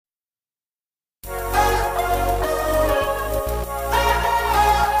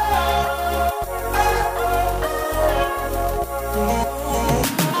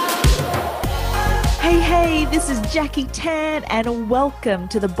Jackie Tan, and welcome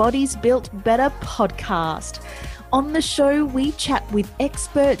to the Bodies Built Better podcast. On the show, we chat with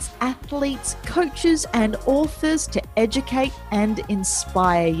experts, athletes, coaches, and authors to educate and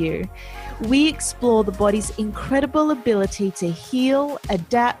inspire you. We explore the body's incredible ability to heal,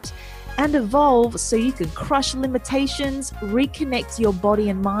 adapt, and evolve so you can crush limitations, reconnect your body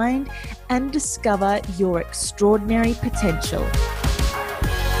and mind, and discover your extraordinary potential.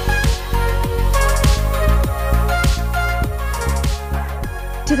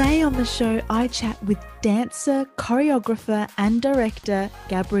 Today on the show, I chat with dancer, choreographer, and director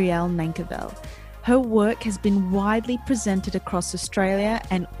GABRIELLE NANKIVELL. Her work has been widely presented across Australia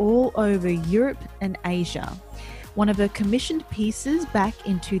and all over Europe and Asia. One of her commissioned pieces back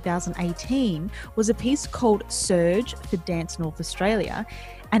in 2018 was a piece called Surge for Dance North Australia,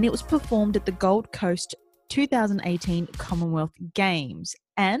 and it was performed at the Gold Coast 2018 Commonwealth Games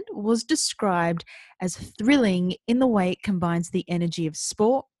and was described as thrilling in the way it combines the energy of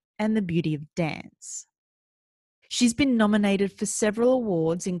sport and the beauty of dance. She's been nominated for several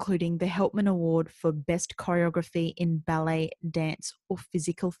awards, including the Helpman Award for Best Choreography in Ballet, Dance or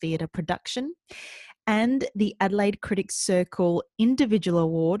Physical Theatre Production, and the Adelaide Critics Circle Individual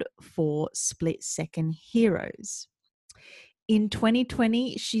Award for Split Second Heroes. In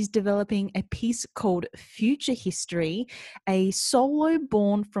 2020, she's developing a piece called Future History, a solo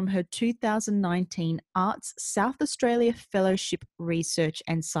born from her 2019 Arts South Australia Fellowship Research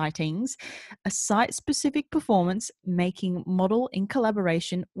and Sightings, a site-specific performance making model in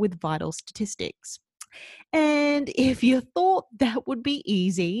collaboration with Vital Statistics. And if you thought that would be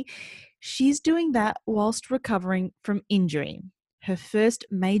easy, she's doing that whilst recovering from injury, her first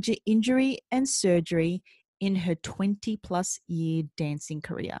major injury and surgery in her 20-plus year dancing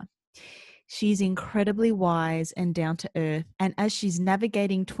career. She's incredibly wise and down to earth, and as she's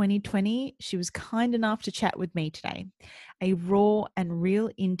navigating 2020, she was kind enough to chat with me today. A raw and real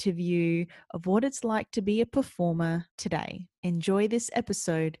interview of what it's like to be a performer today. Enjoy this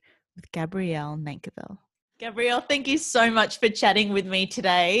episode with GABRIELLE NANKIVELL. GABRIELLE, thank you so much for chatting with me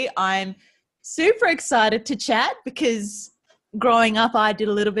today. I'm super excited to chat because growing up, I did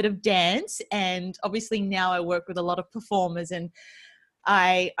a little bit of dance, and obviously now I work with a lot of performers, and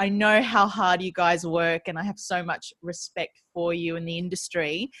I know how hard you guys work, and I have so much respect for you in the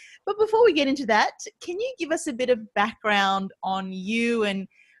industry. But before we get into that, can you give us a bit of background on you and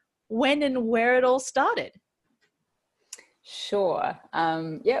when and where it all started? Sure.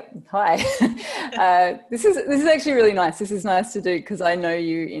 Yep. Hi. This is actually really nice. This is nice to do because I know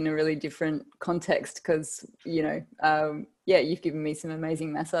you in a really different context because, you've given me some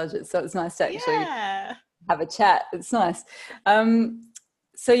amazing massages. So it's nice to actually have a chat. It's nice. I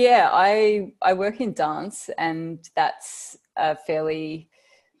work in dance, and that's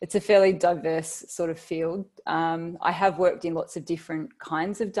it's a fairly diverse sort of field. I have worked in lots of different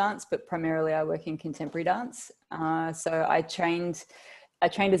kinds of dance, but primarily I work in contemporary dance. So I trained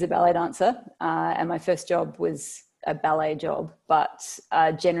as a ballet dancer, and my first job was a ballet job. But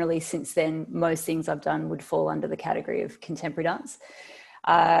generally since then, most things I've done would fall under the category of contemporary dance.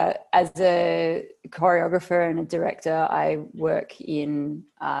 As a choreographer and a director, I work in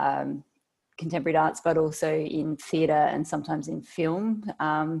contemporary dance, but also in theatre and sometimes in film.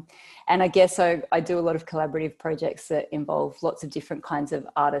 And I guess I do a lot of collaborative projects that involve lots of different kinds of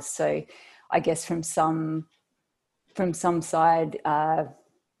artists. So I guess from some side,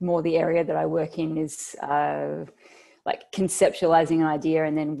 more the area that I work in is like conceptualizing an idea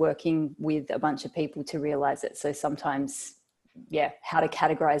and then working with a bunch of people to realize it. So sometimes, how to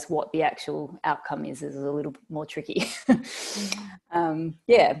categorize what the actual outcome is a little more tricky. But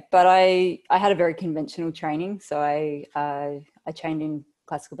I had a very conventional training. So I trained in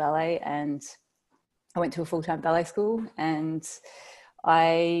classical ballet, and I went to a full-time ballet school, and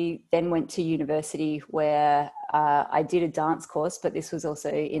I then went to university where I did a dance course, but this was also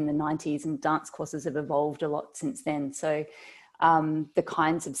in the 90s, and dance courses have evolved a lot since then. So the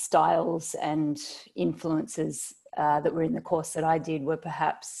kinds of styles and influences that were in the course that I did were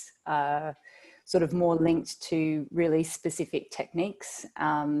perhaps sort of more linked to really specific techniques.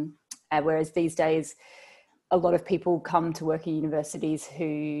 Whereas these days, a lot of people come to work at universities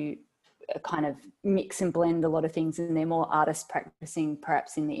who kind of mix and blend a lot of things, and they're more artists practicing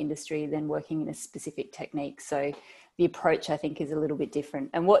perhaps in the industry than working in a specific technique. So the approach, I think, is a little bit different.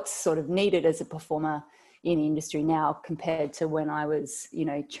 And what's sort of needed as a performer in the industry now compared to when I was,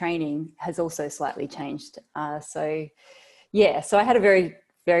 training has also slightly changed. So I had a very,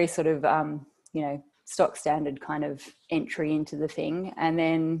 very sort of, stock standard kind of entry into the thing. And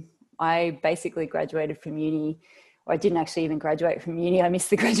then I basically graduated from uni or I didn't actually even graduate from uni. I missed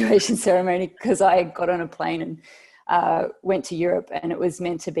the graduation ceremony because I got on a plane and went to Europe, and it was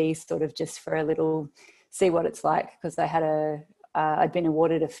meant to be sort of just for a little, see what it's like, because I had I'd been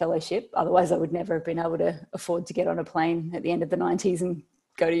awarded a fellowship. Otherwise I would never have been able to afford to get on a plane at the end of the 90s and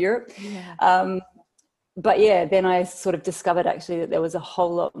go to Europe. Yeah. But yeah, then I sort of discovered actually that there was a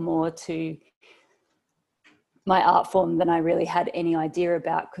whole lot more to my art form than I really had any idea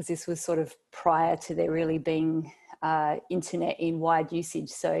about, because this was sort of prior to there really being internet in wide usage.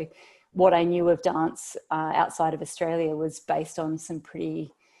 So what I knew of dance outside of Australia was based on some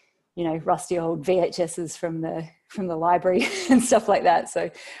pretty, rusty old VHSs from the library and stuff like that.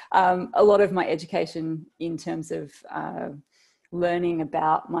 So a lot of my education in terms of learning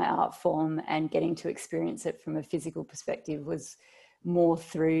about my art form and getting to experience it from a physical perspective was more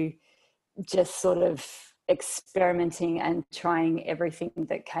through just sort of experimenting and trying everything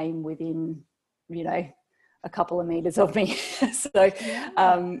that came within, a couple of meters of me. So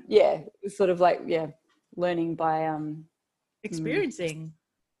sort of like, learning by Experiencing.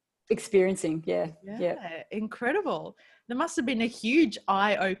 Yeah. Incredible. There must have been a huge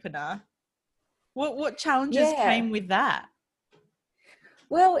eye opener. What challenges came with that?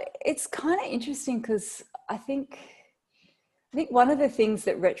 Well, it's kind of interesting because I think one of the things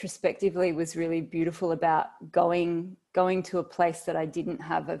that retrospectively was really beautiful about going to a place that I didn't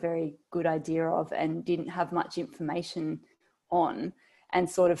have a very good idea of and didn't have much information on, and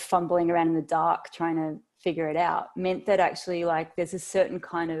sort of fumbling around in the dark trying to figure it out, meant that actually, like, there's a certain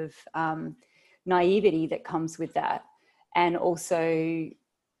kind of naivety that comes with that, and also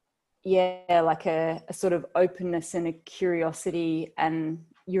like a sort of openness and a curiosity, and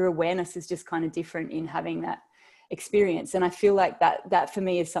your awareness is just kind of different in having that experience. And I feel like that for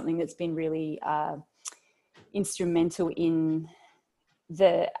me is something that's been really instrumental in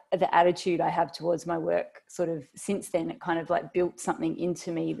the attitude I have towards my work. Sort of since then, it kind of like built something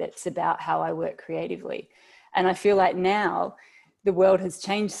into me that's about how I work creatively. And I feel like now the world has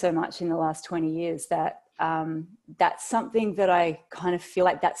changed so much in the last 20 years that that's something that I kind of feel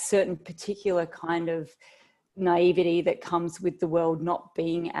like that certain particular kind of naivety that comes with the world not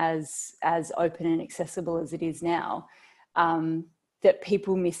being as open and accessible as it is now, that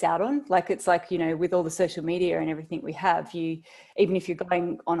people miss out on. Like, it's like, with all the social media and everything we have, even if you're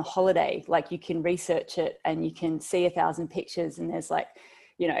going on a holiday, like, you can research it and you can see 1,000 pictures, and there's like,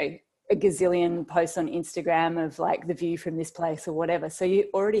 a gazillion posts on Instagram of like the view from this place or whatever. So you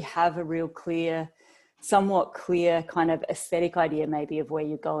already have a real somewhat clear kind of aesthetic idea maybe of where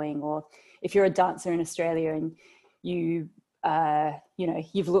you're going. Or if you're a dancer in Australia and you've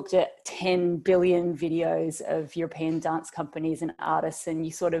looked at 10 billion videos of European dance companies and artists, and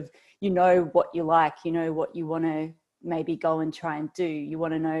you sort of, what you like, what you want to maybe go and try and do, you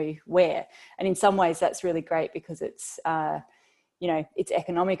want to know where. And in some ways that's really great because it's, it's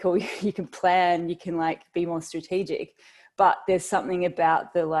economical, you can plan, you can like be more strategic, but there's something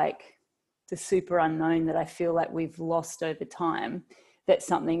about the super unknown that I feel like we've lost over time. That's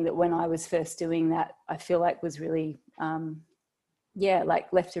something that when I was first doing that, I feel like was really,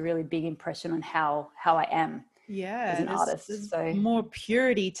 left a really big impression on how I am as an artist. There's so more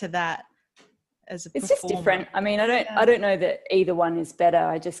purity to that as a it's performer. just different. I mean, I don't know that either one is better.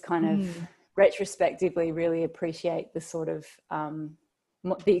 I just kind of retrospectively really appreciate the sort of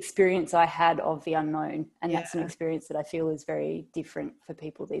the experience I had of the unknown, and that's an experience that I feel is very different for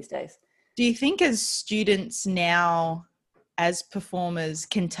people these days. Do you think as students now, as performers,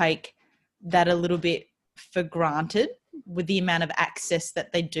 can take that a little bit for granted with the amount of access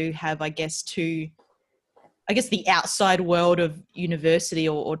that they do have, I guess, to, the outside world of university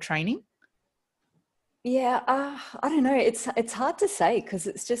or training? Yeah, I don't know. It's hard to say because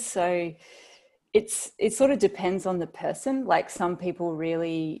it's just so, it sort of depends on the person. Like, some people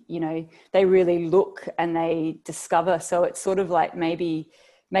really, they really look and they discover. So it's sort of like maybe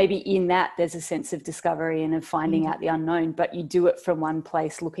in that there's a sense of discovery and of finding out the unknown, but you do it from one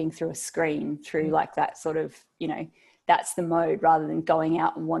place, looking through a screen, through like that sort of, that's the mode, rather than going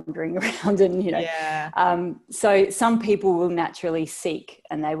out and wandering around and, so some people will naturally seek,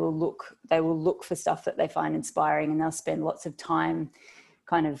 and they will look for stuff that they find inspiring, and they'll spend lots of time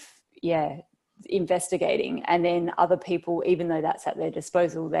kind of, investigating. And then other people, even though that's at their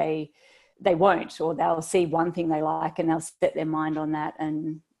disposal, they won't, or they'll see one thing they like and they'll set their mind on that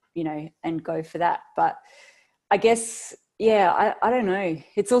and, and go for that. But I guess, I don't know.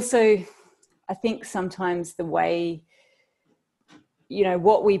 It's also, I think sometimes the way,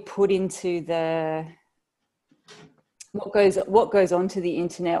 what we put into what goes onto the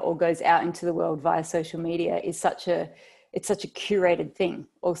internet or goes out into the world via social media is such a curated thing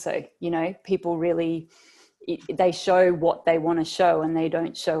also. People really they show what they want to show and they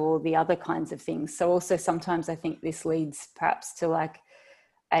don't show all the other kinds of things. So also sometimes I think this leads perhaps to like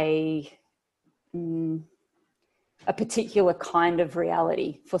a particular kind of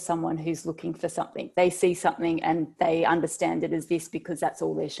reality for someone who's looking for something. They see something and they understand it as this because that's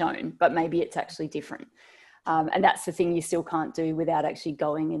all they're shown, but maybe it's actually different. And that's the thing you still can't do without actually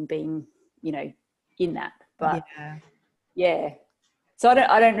going and being, you know, in that. But yeah. So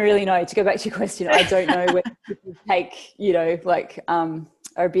I don't really know, to go back to your question, I don't know where people take, you know, like are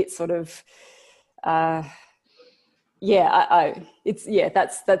a bit sort of, that's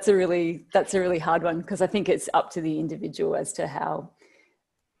a really hard one, because I think it's up to the individual as to how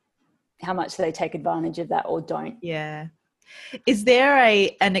much they take advantage of that or don't. Yeah. Is there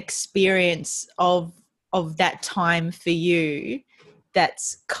an experience of that time for you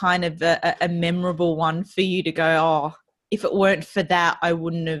that's kind of a memorable one for you to go, oh, if it weren't for that, I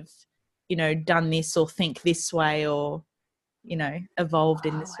wouldn't have, you know, done this or think this way or, you know, evolved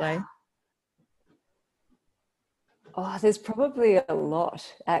in this way? Oh, there's probably a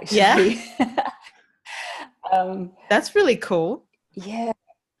lot, actually. Yeah. That's really cool. Yeah.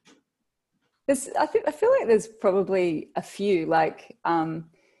 I feel like there's probably a few, like,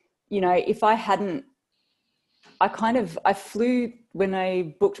 you know, if I hadn't, I flew when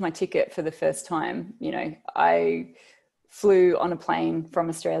I booked my ticket for the first time, you know, I flew on a plane from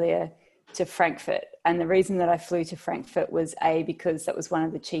Australia to Frankfurt. And the reason that I flew to Frankfurt was because that was one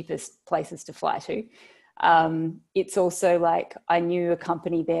of the cheapest places to fly to. It's also like I knew a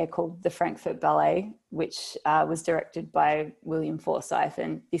company there called the Frankfurt Ballet, which was directed by William Forsythe.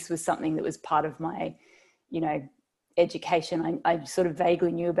 And this was something that was part of my, you know, education. I sort of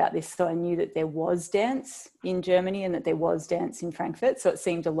vaguely knew about this. So I knew that there was dance in Germany and that there was dance in Frankfurt. So it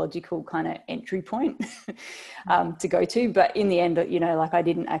seemed a logical kind of entry point to go to. But in the end, you know, like I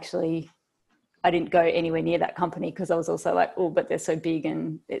didn't go anywhere near that company, because I was also like, oh, but they're so big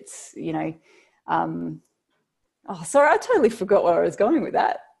and it's, you know, oh, sorry, I totally forgot where I was going with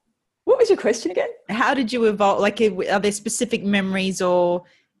that. What was your question again? How did you evolve? Like, are there specific memories or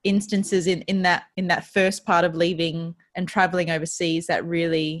instances in that first part of leaving and traveling overseas that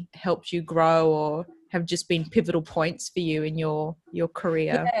really helped you grow or have just been pivotal points for you in your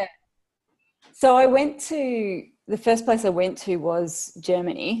career? Yeah. So the first place I went to was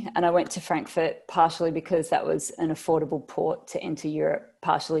Germany, and I went to Frankfurt partially because that was an affordable port to enter Europe,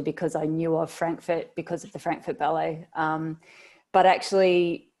 partially because I knew of Frankfurt because of the Frankfurt Ballet. But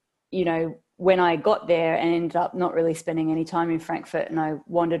actually, you know, when I got there and ended up not really spending any time in Frankfurt, and I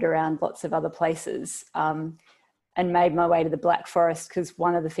wandered around lots of other places and made my way to the Black Forest, because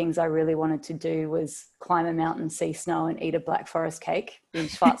one of the things I really wanted to do was climb a mountain, see snow and eat a Black Forest cake in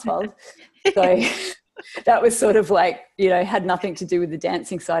Schwarzwald. So that was sort of like, you know, had nothing to do with the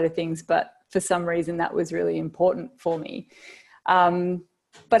dancing side of things, but for some reason that was really important for me.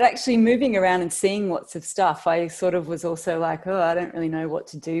 But actually moving around and seeing lots of stuff, I sort of was also like, oh, I don't really know what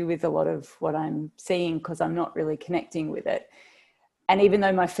to do with a lot of what I'm seeing, because I'm not really connecting with it. And even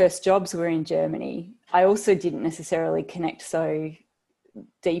though my first jobs were in Germany, I also didn't necessarily connect so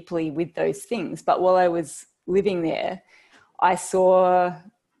deeply with those things. But while I was living there, I saw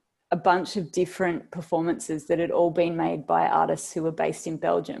a bunch of different performances that had all been made by artists who were based in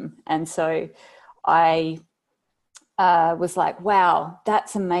Belgium. And so I was like, wow,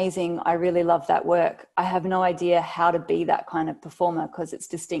 that's amazing. I really love that work. I have no idea how to be that kind of performer, because it's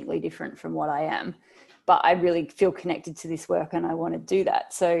distinctly different from what I am. But I really feel connected to this work and I want to do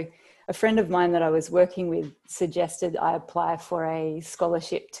that. So a friend of mine that I was working with suggested I apply for a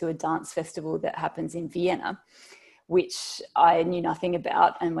scholarship to a dance festival that happens in Vienna, which I knew nothing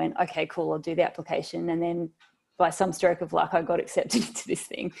about, and went, okay, cool, I'll do the application. And then by some stroke of luck, I got accepted into this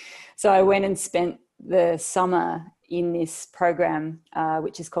thing. So I went and spent the summer in this program,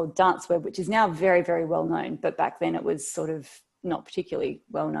 which is called Dance Web, which is now very, very well known. But back then it was sort of not particularly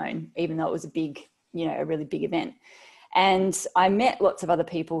well known, even though it was a really big event. And I met lots of other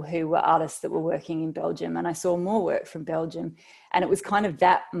people who were artists that were working in Belgium, and I saw more work from Belgium. And it was kind of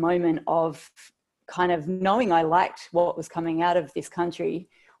that moment of kind of knowing I liked what was coming out of this country,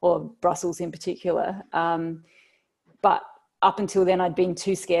 or Brussels in particular. But up until then, I'd been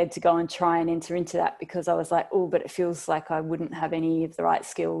too scared to go and try and enter into that, because I was like, oh, but it feels like I wouldn't have any of the right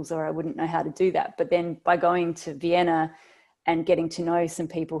skills, or I wouldn't know how to do that. But then by going to Vienna and getting to know some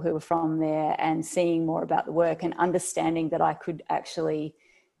people who were from there and seeing more about the work and understanding that I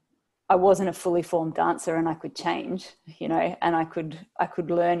wasn't a fully formed dancer and I could change, you know, and I could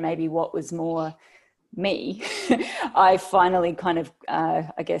learn maybe what was more me. I finally kind of,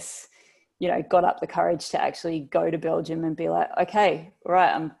 got up the courage to actually go to Belgium and be like, okay,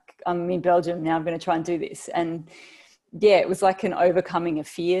 right, I'm in Belgium now, I'm going to try and do this. And yeah, it was like an overcoming a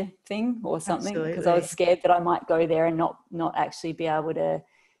fear thing or something, because I was scared that I might go there and not actually be able to,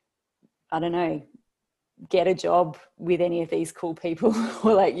 I don't know, get a job with any of these cool people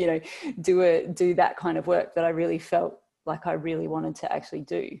or like, you know, do that kind of work that I really felt like I really wanted to actually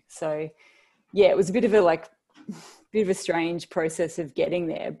do. So yeah, it was a bit of a strange process of getting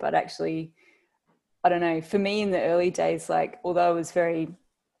there, but actually, I don't know, for me in the early days, like, although I was very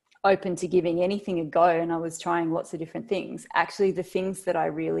open to giving anything a go and I was trying lots of different things, actually the things that I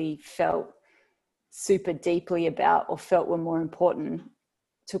really felt super deeply about or felt were more important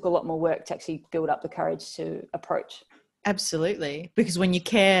took a lot more work to actually build up the courage to approach. Absolutely. Because when you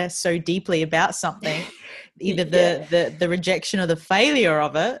care so deeply about something, either the rejection or the failure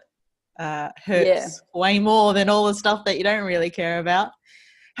of it hurts way more than all the stuff that you don't really care about.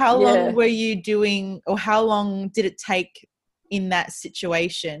 How long were you doing, or how long did it take in that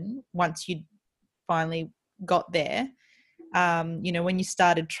situation once you finally got there? You know, when you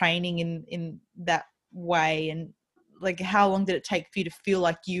started training in that way, and like, how long did it take for you to feel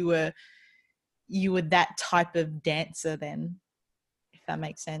like you were that type of dancer then, if that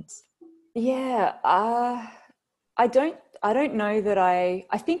makes sense? Yeah. I don't know that I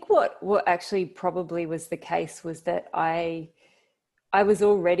think what actually probably was the case was that I was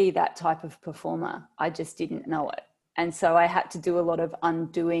already that type of performer. I just didn't know it. And so I had to do a lot of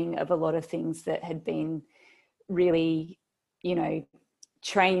undoing of a lot of things that had been really, you know,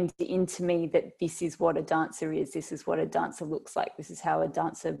 trained into me, that this is what a dancer is, this is what a dancer looks like, this is how a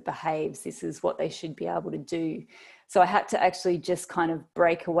dancer behaves, this is what they should be able to do. So I had to actually just kind of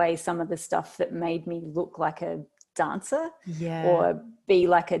break away some of the stuff that made me look like a dancer or be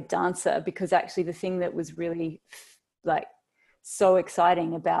like a dancer, because actually the thing that was really like so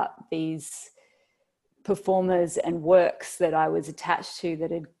exciting about these performers and works that I was attached to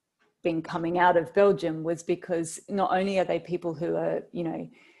that had been coming out of Belgium was because not only are they people who are, you know,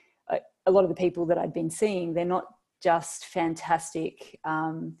 a lot of the people that I'd been seeing, they're not just fantastic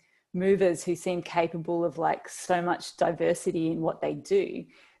movers who seem capable of like so much diversity in what they do.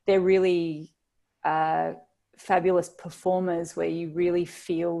 They're really fabulous performers where you really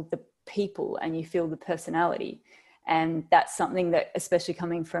feel the people and you feel the personality. And that's something that, especially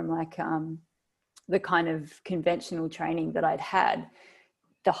coming from like the kind of conventional training that I'd had,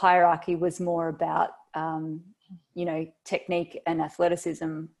 the hierarchy was more about, you know, technique and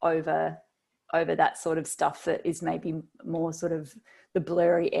athleticism over that sort of stuff that is maybe more sort of the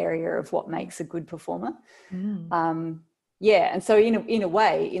blurry area of what makes a good performer. And so in a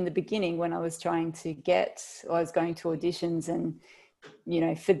way, in the beginning, when I was trying to I was going to auditions and, you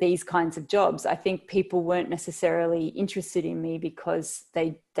know, for these kinds of jobs, I think people weren't necessarily interested in me because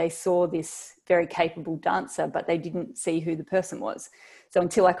they saw this very capable dancer, but they didn't see who the person was. So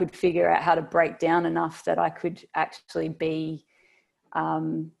until I could figure out how to break down enough that I could actually be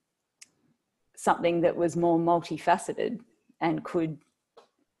something that was more multifaceted and could,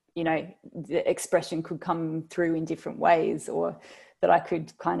 you know, the expression could come through in different ways, or that I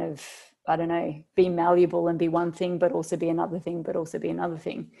could kind of, I don't know, be malleable and be one thing, but also be another thing, but also be another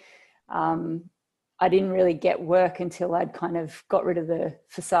thing. I didn't really get work until I'd kind of got rid of the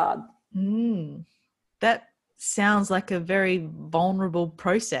facade. That sounds like a very vulnerable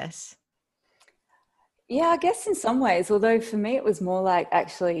process. Yeah, I guess in some ways, although for me it was more like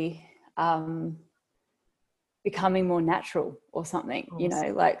actually becoming more natural or something, you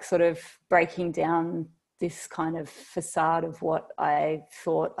know, like sort of breaking down this kind of facade of what I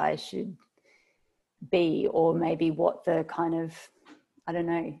thought I should be, or maybe what the kind of, I don't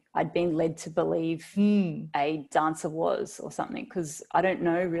know, I'd been led to believe a dancer was or something, because I don't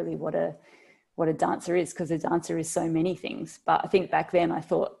know really what a dancer is, because a dancer is so many things. But I think back then I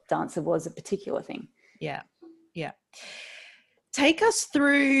thought dancer was a particular thing. Yeah. Take us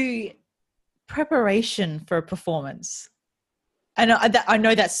through preparation for a performance. I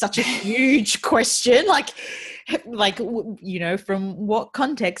know that's such a huge question. Like, you know, from what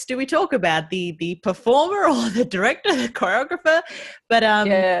context do we talk about? The performer or the director, the choreographer? But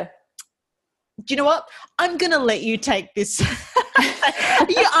do you know what? I'm going to let you take this.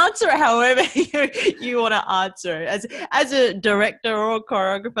 You answer it however you want to answer it, as a director or a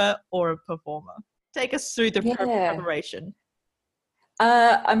choreographer or a performer. Take us through the preparation.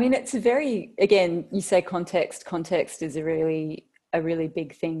 I mean, it's a very, again, you say context. Context is a really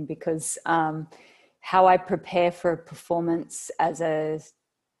big thing, because how I prepare for a performance as a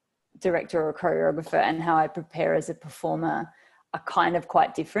director or choreographer and how I prepare as a performer are kind of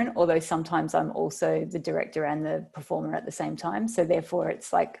quite different, although sometimes I'm also the director and the performer at the same time. So therefore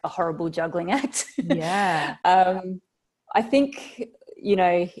it's like a horrible juggling act. Yeah. I think, you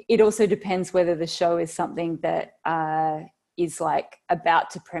know, it also depends whether the show is something that is like about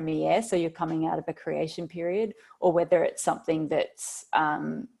to premiere, so you're coming out of a creation period, or whether it's something that's,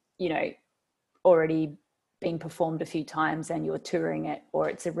 you know, already been performed a few times and you're touring it, or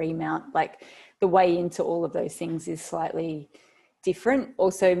it's a remount. Like the way into all of those things is slightly different.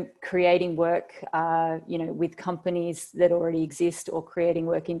 Also creating work, you know, with companies that already exist, or creating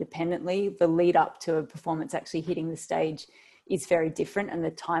work independently, the lead up to a performance actually hitting the stage is very different, and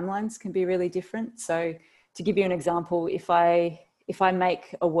the timelines can be really different. So to give you an example, if I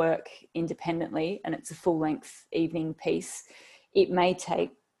make a work independently and it's a full length evening piece, it may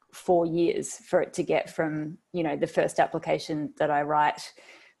take 4 years for it to get from, you know, the first application that I write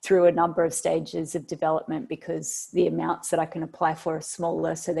through a number of stages of development, because the amounts that I can apply for are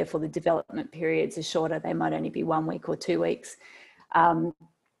smaller, so therefore the development periods are shorter. They might only be 1 week or 2 weeks.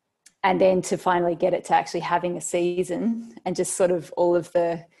 And then to finally get it to actually having a season, and just sort of all of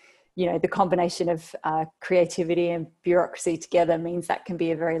the, you know, the combination of creativity and bureaucracy together means that can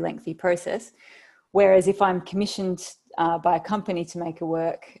be a very lengthy process. Whereas if I'm commissioned by a company to make a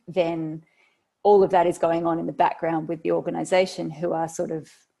work, then all of that is going on in the background with the organization, who are sort of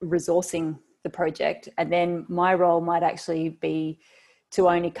resourcing the project. And then my role might actually be to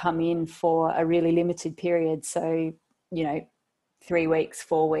only come in for a really limited period. So, you know, 3 weeks,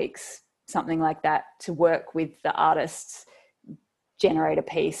 4 weeks, something like that, to work with the artists, generate a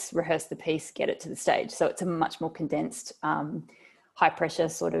piece, rehearse the piece, get it to the stage. So it's a much more condensed, high pressure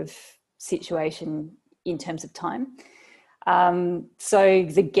sort of situation in terms of time. So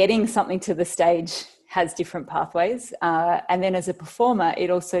the getting something to the stage has different pathways. And then as a performer,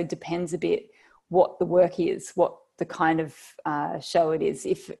 it also depends a bit what the work is, what the kind of show it is.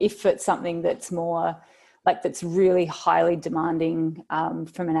 If it's something that's more like, that's really highly demanding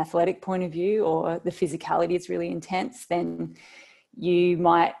from an athletic point of view, or the physicality is really intense, then you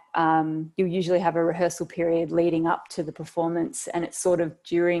might, you'll usually have a rehearsal period leading up to the performance. And it's sort of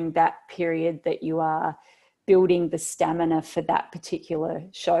during that period that you are building the stamina for that particular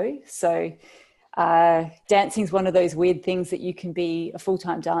show. So dancing is one of those weird things that you can be a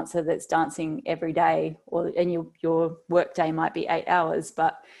full-time dancer that's dancing every day, and your work day might be 8 hours.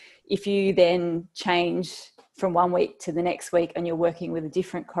 But if you then change from 1 week to the next week, and you're working with a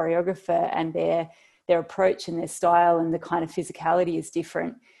different choreographer, and their approach and their style and the kind of physicality is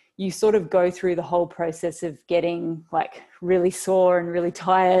different, you sort of go through the whole process of getting like really sore and really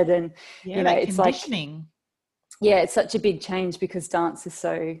tired. And, you know, it's conditioning. like, yeah, it's such a big change because dance is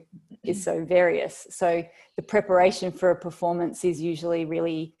so various. So the preparation for a performance is usually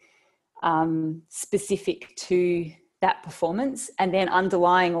really specific to that performance. And then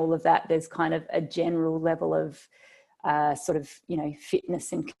underlying all of that, there's kind of a general level of sort of, you know,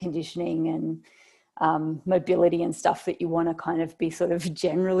 fitness and conditioning and mobility and stuff that you want to kind of be sort of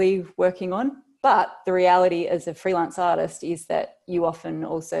generally working on. But the reality as a freelance artist is that you often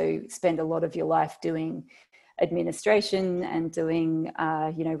also spend a lot of your life doing administration and doing,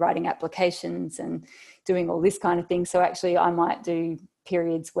 you know, writing applications and doing all this kind of thing. So actually I might do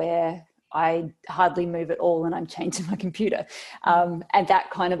periods where I hardly move at all and I'm chained to my computer. And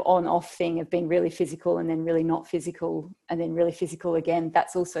that kind of on-off thing of being really physical and then really not physical and then really physical again,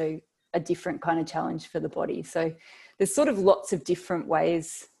 that's also a different kind of challenge for the body. So there's sort of lots of different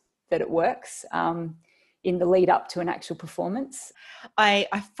ways that it works in the lead up to an actual performance. I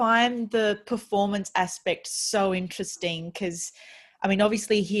find the performance aspect so interesting because, I mean,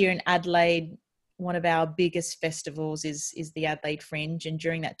 obviously here in Adelaide, one of our biggest festivals is the Adelaide Fringe, and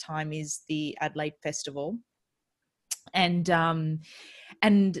during that time is the Adelaide Festival. And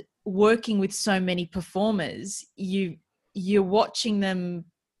working with so many performers, you're watching them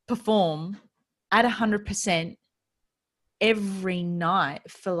perform at 100% every night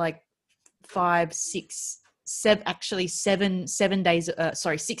for like 5, 6, 7, actually 7 days,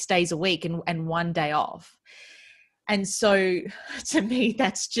 6 days a week and 1 day off. And so to me,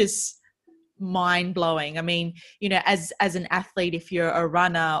 that's just mind blowing. I mean, you know, as an athlete, if you're a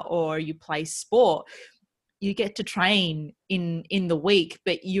runner or you play sport, you get to train in the week,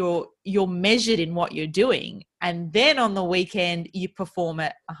 but you're measured in what you're doing. And then on the weekend, you perform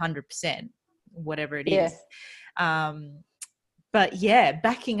at 100%, whatever it is. But yeah,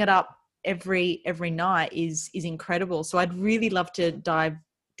 backing it up every night is incredible. So I'd really love to dive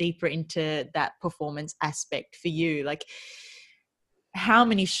deeper into that performance aspect for you. Like, how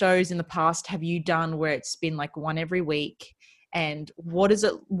many shows in the past have you done where it's been like one every week? And what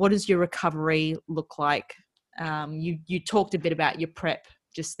does your recovery look like? You talked a bit about your prep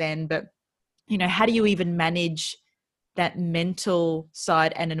just then, but you know, how do you even manage that mental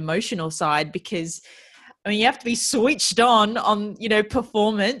side and an emotional side? Because I mean, you have to be switched on, you know,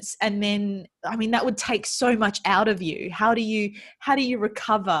 performance. And then, I mean, that would take so much out of you. How do you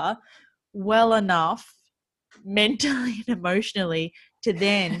recover well enough mentally and emotionally to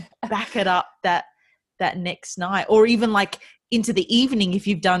then back it up that next night, or even like into the evening if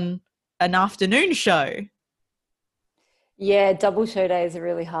you've done an afternoon show? Yeah, double show days are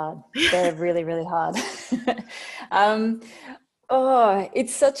really hard. They're really, really hard. um, oh,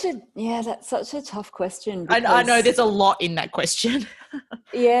 that's such a tough question I know because, there's a lot in that question.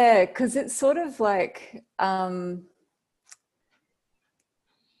 yeah, because it's sort of like,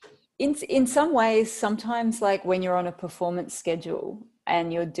 in some ways, sometimes like when you're on a performance schedule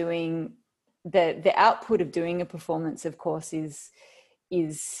and you're doing the output of doing a performance, of course,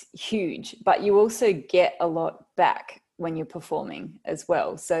 is huge, but you also get a lot back when you're performing as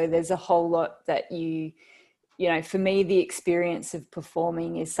well. So there's a whole lot that you know, for me, the experience of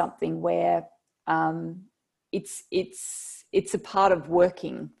performing is something where it's a part of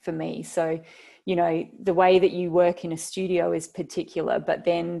working for me. So, you know, the way that you work in a studio is particular, but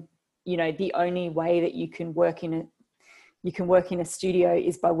then, you know, the only way that you can work in a studio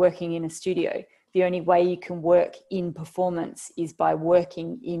is by working in a studio. The only way you can work in performance is by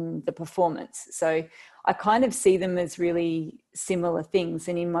working in the performance. So I kind of see them as really similar things.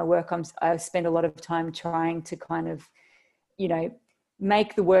 And in my work, I spend a lot of time trying to kind of, you know,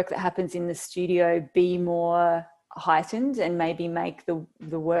 make the work that happens in the studio be more heightened, and maybe make the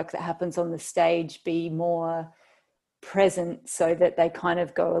work that happens on the stage be more present, so that they kind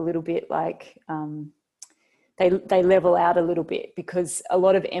of go a little bit like, they level out a little bit, because a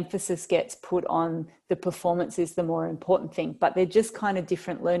lot of emphasis gets put on the performance is the more important thing, but they're just kind of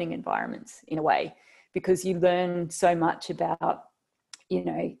different learning environments in a way, because you learn so much about, you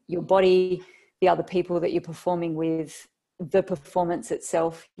know, your body, the other people that you're performing with, the performance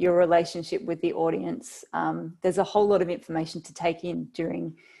itself, your relationship with the audience. There's a whole lot of information to take in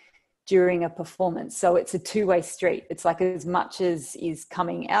during a performance. So it's a two-way street. It's like as much as is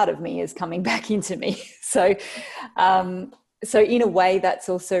coming out of me is coming back into me. So in a way, that's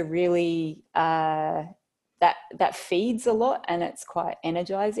also really that feeds a lot, and it's quite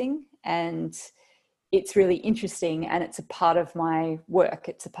energizing, and it's really interesting, and it's a part of my work.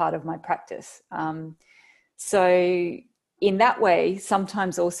 It's a part of my practice. So in that way,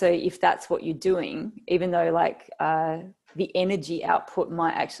 sometimes also, if that's what you're doing, even though like the energy output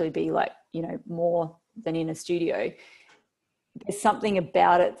might actually be like, you know, more than in a studio, there's something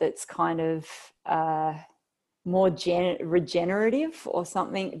about it that's kind of more regenerative or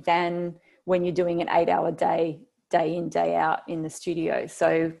something than when you're doing an 8-hour day in, day out in the studio.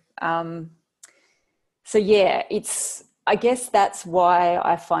 So yeah, I guess that's why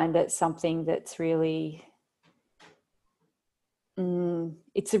I find it something that's really,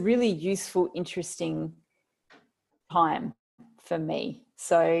 it's a really useful, interesting time for me.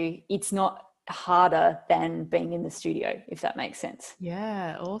 So it's not harder than being in the studio, if that makes sense.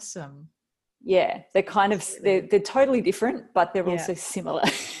 Yeah, awesome. Yeah, they're totally different, but they're also similar.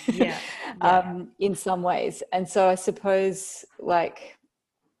 Yeah. In some ways. And so I suppose like,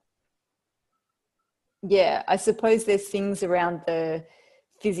 yeah, I suppose there's things around the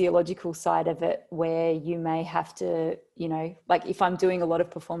physiological side of it where you may have to, you know, like if I'm doing a lot of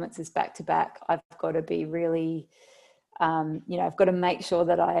performances back to back, I've got to be really, you know, I've got to make sure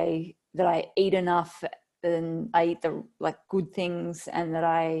that I eat enough, and I eat the like good things, and that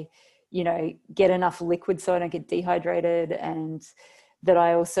I, you know, get enough liquid so I don't get dehydrated, and that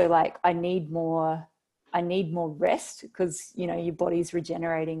I also like, I need more rest, because, you know, your body's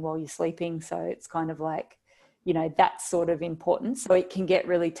regenerating while you're sleeping. So it's kind of like, you know, that's sort of important. So it can get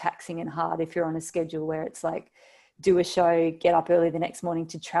really taxing and hard if you're on a schedule where it's like, do a show, get up early the next morning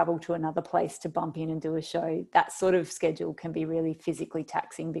to travel to another place to bump in and do a show. That sort of schedule can be really physically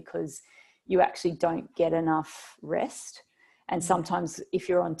taxing, because you actually don't get enough rest. And sometimes if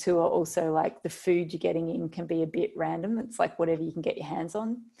you're on tour, also like the food you're getting in can be a bit random. It's like whatever you can get your hands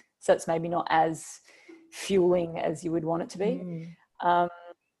on. So it's maybe not as fueling as you would want it to be.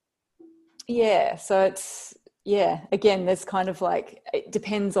 Yeah. So it's, yeah, again, there's kind of like, it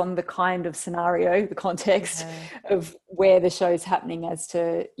depends on the kind of scenario, the context of where the show's happening, as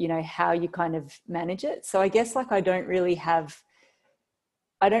to, you know, how you kind of manage it. So I guess like I don't really have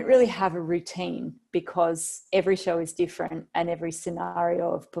a routine, because every show is different and every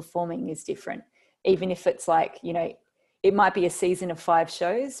scenario of performing is different. Even if it's like, you know, it might be a season of 5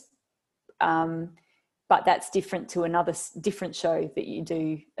 shows, but that's different to another different show that you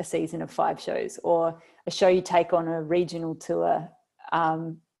do a season of 5 shows, or a show you take on a regional tour.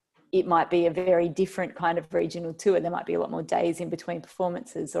 It might be a very different kind of regional tour. There might be a lot more days in between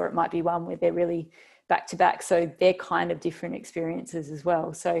performances, or it might be one where they're really back to back. So they're kind of different experiences as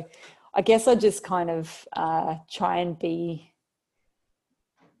well. So I guess I just kind of try and be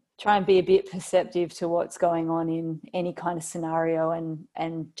a bit perceptive to what's going on in any kind of scenario,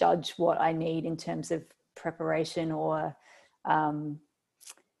 and judge what I need in terms of preparation or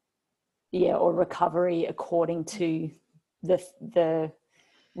or recovery according to the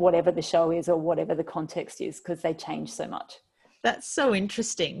whatever the show is or whatever the context is, because they change so much. That's so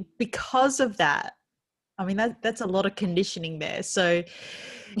interesting. Because of that, I mean, that's a lot of conditioning there. So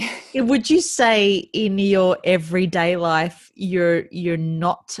would you say in your everyday life you're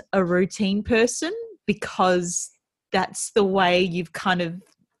not a routine person because that's the way you've kind of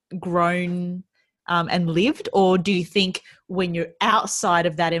grown and lived? Or do you think when you're outside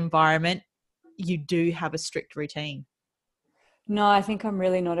of that environment, you do have a strict routine? No, I think I'm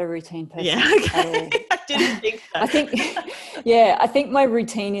really not a routine person at all. I didn't think that. I think my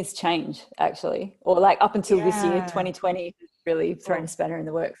routine is change, actually, or like up until this year, 2020, really thrown a spanner in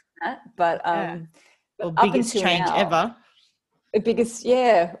the works for that. But well, up biggest until change now, ever. the biggest,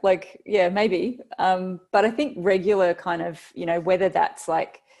 maybe. But I think regular kind of, whether that's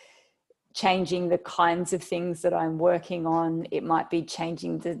like changing the kinds of things that I'm working on, it might be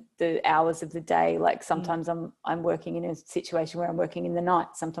changing the hours of the day. Like sometimes I'm working in a situation where I'm working in the night,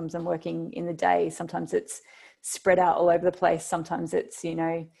 sometimes I'm working in the day, sometimes it's spread out all over the place, sometimes it's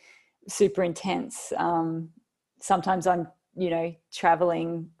super intense, sometimes I'm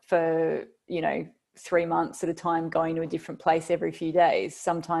traveling for 3 months at a time, going to a different place every few days.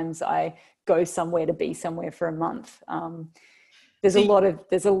 Sometimes I go somewhere to be somewhere for a month. There's a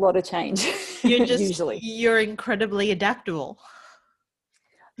lot of change. You're incredibly adaptable.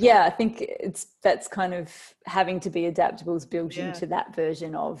 Yeah, I think that's kind of having to be adaptable is built into that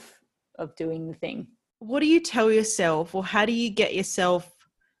version of doing the thing. What do you tell yourself, or how do you get yourself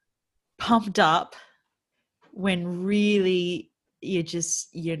pumped up when really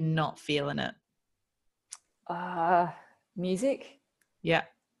you're not feeling it? Music. Yeah.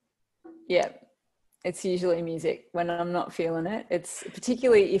 It's usually music when I'm not feeling it. It's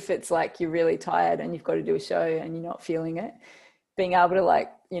particularly if it's like you're really tired and you've got to do a show and you're not feeling it, being able to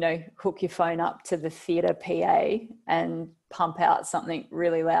hook your phone up to the theatre PA and pump out something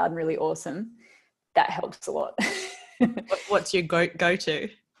really loud and really awesome, that helps a lot. What's your go-to?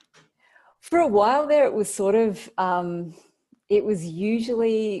 For a while there, it was sort of, it was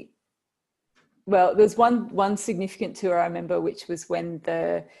usually, well, there's one significant tour I remember, which was when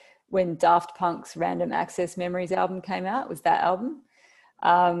Daft Punk's Random Access Memories album came out. Was that album.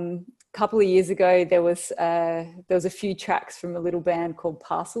 A couple of years ago, there was a few tracks from a little band called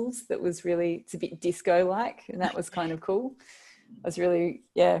Parcels that was it's a bit disco-like, and that was kind of cool. I was really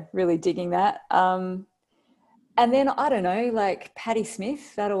digging that. And then, I don't know, like Patti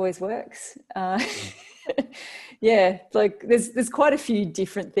Smith, that always works. Like there's quite a few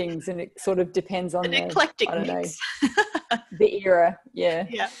different things, and it sort of depends on an eclectic mix. The era.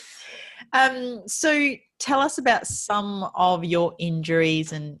 Yeah. So tell us about some of your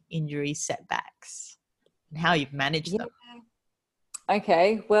injuries and injury setbacks and how you've managed them.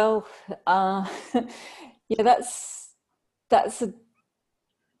 Okay. Well, that's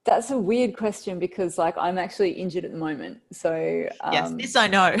a weird question, because like I'm actually injured at the moment. So yes, this I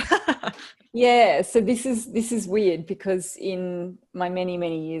know. Yeah. So this is weird, because in my many,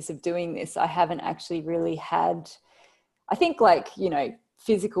 many years of doing this, I haven't actually really had, I think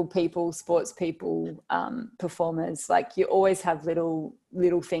physical people, sports people, performers, like you always have little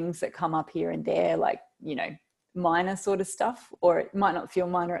things that come up here and there, like, minor sort of stuff, or it might not feel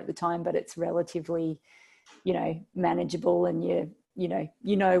minor at the time, but it's relatively, manageable, and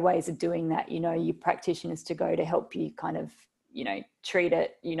ways of doing that, your practitioners to go to help you kind of, treat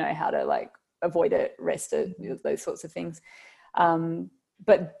it, how to like avoid it, rest it, those sorts of things.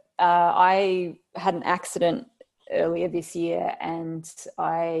 But I had an accident earlier this year, and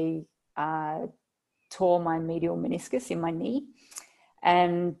I tore my medial meniscus in my knee,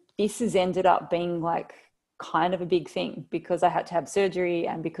 and this has ended up being like kind of a big thing, because I had to have surgery,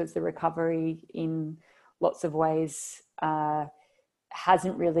 and because the recovery in lots of ways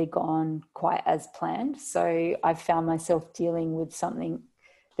hasn't really gone quite as planned. So I've found myself dealing with something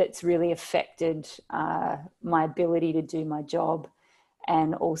that's really affected my ability to do my job,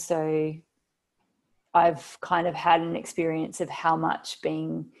 and also I've kind of had an experience of how much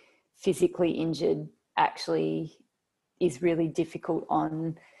being physically injured actually is really difficult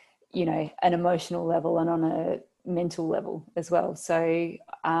on, an emotional level and on a mental level as well. So,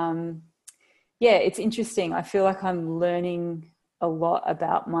 it's interesting. I feel like I'm learning a lot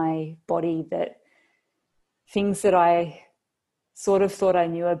about my body, that things that I sort of thought I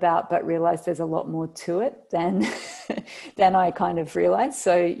knew about, but realized there's a lot more to it than than I kind of realized.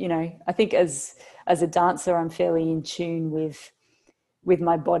 So, you know, I think as a dancer, I'm fairly in tune with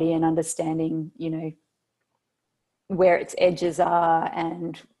my body and understanding, you know, where its edges are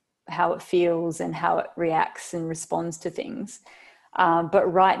and how it feels and how it reacts and responds to things.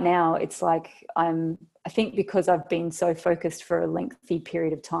 But right now it's like I think because I've been so focused for a lengthy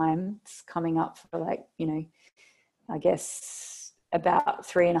period of time, it's coming up for like, you know, I guess about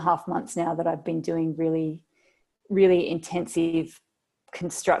 3.5 months now that I've been doing really, really intensive,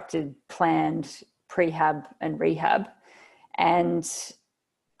 constructed, planned prehab and rehab. And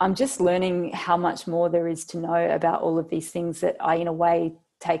I'm just learning how much more there is to know about all of these things that I, in a way,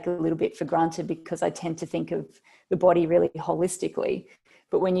 take a little bit for granted because I tend to think of the body really holistically.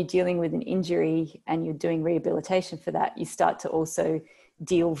 But when you're dealing with an injury and you're doing rehabilitation for that, you start to also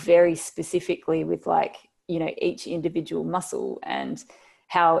deal very specifically with, like, you know, each individual muscle and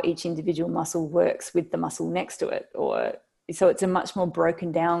how each individual muscle works with the muscle next to it. Or so it's a much more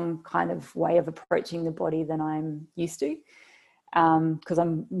broken down kind of way of approaching the body than I'm used to, because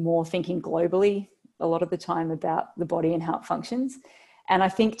I'm more thinking globally a lot of the time about the body and how it functions. And I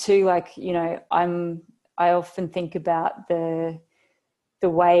think too, like, you know, I often think about the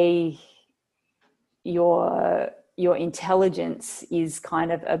way your intelligence is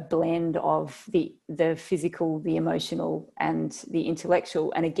kind of a blend of the physical, the emotional, and the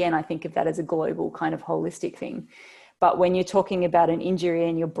intellectual. And again, I think of that as a global kind of holistic thing. But when you're talking about an injury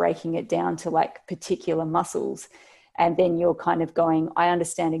and you're breaking it down to like particular muscles, and then you're kind of going, I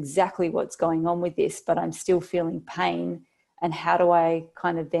understand exactly what's going on with this, but I'm still feeling pain. And how do I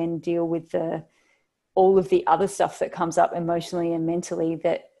kind of then deal with all of the other stuff that comes up emotionally and mentally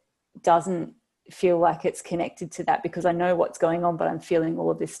that doesn't feel like it's connected to that, because I know what's going on, but I'm feeling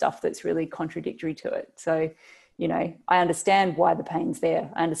all of this stuff that's really contradictory to it. So, you know, I understand why the pain's there.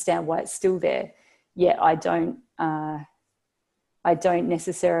 I understand why it's still there. Yet I don't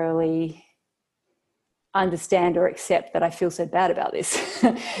necessarily understand or accept that I feel so bad about this,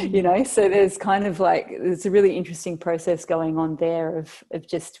 you know? So there's kind of like, there's a really interesting process going on there of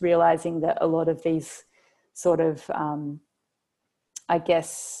just realizing that a lot of these sort of, I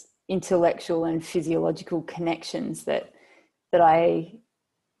guess, intellectual and physiological connections that I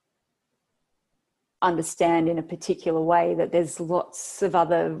understand in a particular way, that there's lots of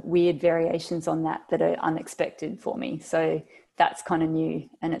other weird variations on that are unexpected for me. So that's kind of new,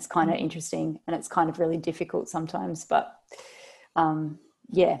 and it's kind of interesting, and it's kind of really difficult sometimes. But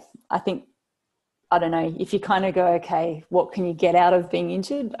yeah, I think, I don't know, if you kind of go, okay, what can you get out of being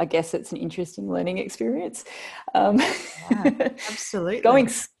injured? I guess it's an interesting learning experience. Yeah, absolutely.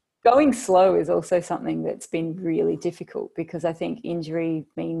 Going slow is also something that's been really difficult, because I think injury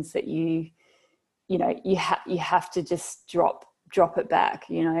means that you have to just drop it back,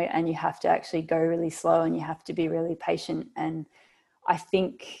 you know, and you have to actually go really slow, and you have to be really patient. And I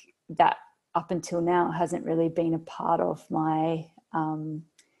think that up until now hasn't really been a part of my,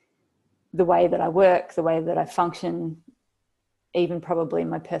 the way that I work, the way that I function, even probably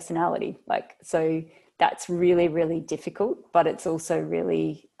my personality. Like, so that's really, really difficult, but it's also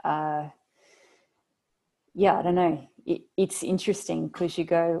really, I don't know. It's interesting because you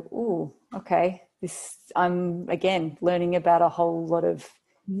go, oh, okay, I'm again learning about a whole lot of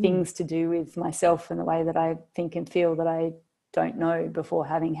things to do with myself and the way that I think and feel that I don't know before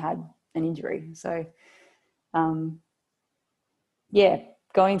having had an injury. So,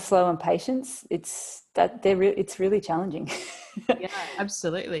 going slow and patience, it's really challenging. Yeah,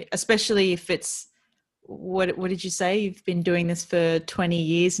 absolutely. Especially if it's, what did you say? You've been doing this for 20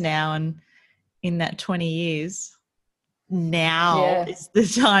 years now, and in that 20 years, now is the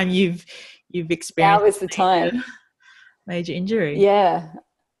time you've experienced. Now is the time. Major injury. Yeah.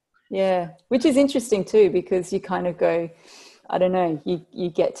 Which is interesting too, because you kind of go, I don't know, you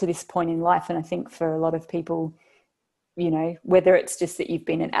get to this point in life, and I think for a lot of people, you know, whether it's just that you've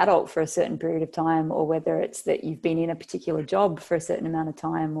been an adult for a certain period of time, or whether it's that you've been in a particular job for a certain amount of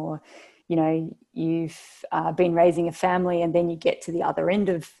time, or, you know, you've been raising a family, and then you get to the other end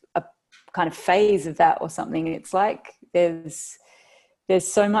of a kind of phase of that or something. It's like there's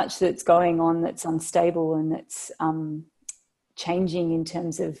so much that's going on that's unstable and that's changing in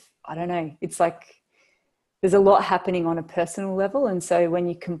terms of, I don't know, it's like there's a lot happening on a personal level. And so when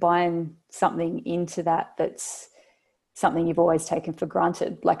you combine something into that, that's something you've always taken for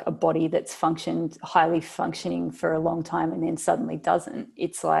granted, like a body that's highly functioning for a long time and then suddenly doesn't,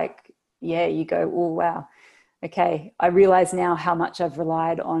 it's like, yeah, you go, oh, wow. Okay, I realize now how much I've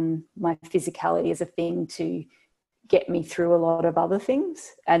relied on my physicality as a thing to get me through a lot of other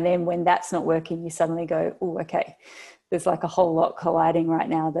things. And then when that's not working, you suddenly go, oh, okay, there's like a whole lot colliding right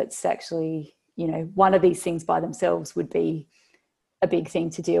now that's actually, you know, one of these things by themselves would be a big thing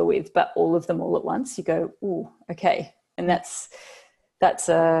to deal with, but all of them all at once, you go, ooh, okay. And that's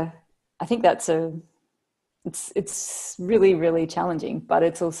I think it's really, really challenging, but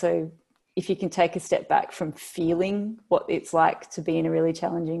it's also, if you can take a step back from feeling what it's like to be in a really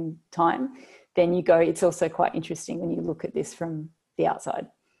challenging time, then you go, it's also quite interesting when you look at this from the outside.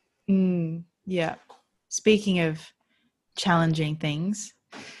 Yeah. Speaking of challenging things,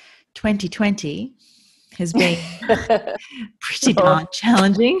 2020 has been pretty darn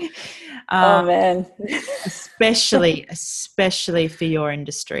challenging. Oh man. especially for your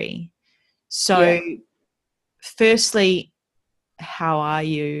industry. So firstly, how are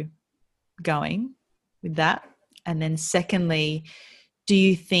you going with that? And then secondly, do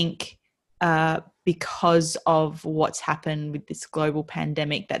you think because of what's happened with this global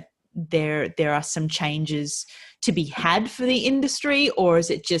pandemic that there are some changes to be had for the industry, or is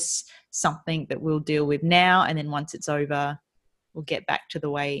it just something that we'll deal with now and then once it's over, we'll get back to the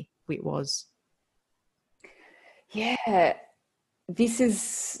way it was? Yeah,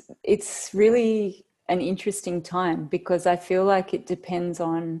 it's really an interesting time because I feel like it depends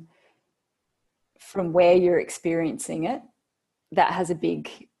on from where you're experiencing it. That has a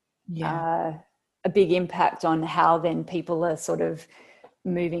big impact on how then people are sort of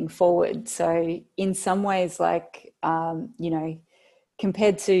moving forward. So in some ways, like, you know,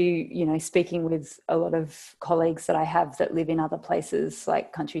 compared to, you know, speaking with a lot of colleagues that I have that live in other places,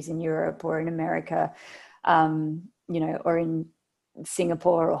 like countries in Europe or in America, you know, or in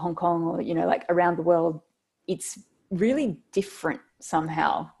Singapore or Hong Kong, or, you know, like around the world, it's really different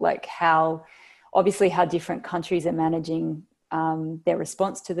somehow, like how different countries are managing their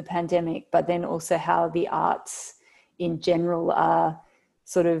response to the pandemic, but then also how the arts in general are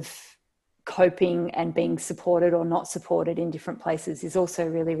sort of coping and being supported or not supported in different places is also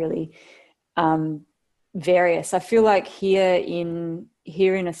really, really various. I feel like here in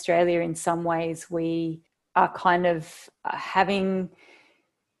Australia, in some ways, we are kind of having,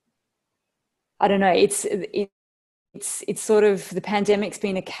 I don't know, it's sort of, the pandemic's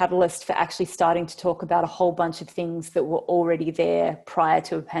been a catalyst for actually starting to talk about a whole bunch of things that were already there prior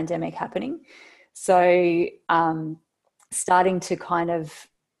to a pandemic happening. So starting to kind of,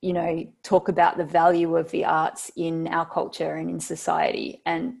 you know, talk about the value of the arts in our culture and in society.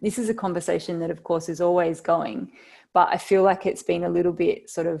 And this is a conversation that, of course, is always going, but I feel like it's been a little bit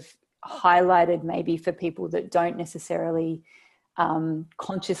sort of highlighted maybe for people that don't necessarily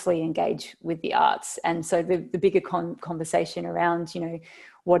consciously engage with the arts. And so the bigger conversation around, you know,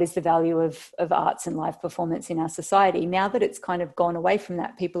 what is the value of arts and live performance in our society, now that it's kind of gone away from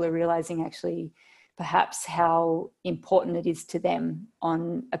that, people are realizing actually perhaps how important it is to them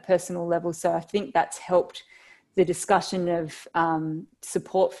on a personal level. So I think that's helped the discussion of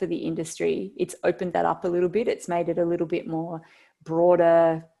support for the industry. It's opened that up a little bit. It's made it a little bit more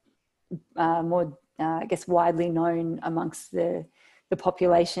broader, more I guess widely known amongst the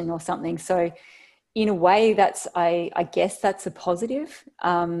population or something. So in a way, that's I guess that's a positive.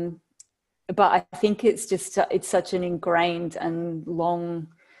 But I think it's such an ingrained and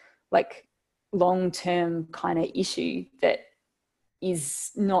long-term kind of issue that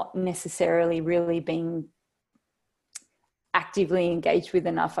is not necessarily really being actively engaged with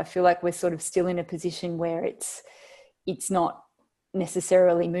enough. I feel like we're sort of still in a position where it's not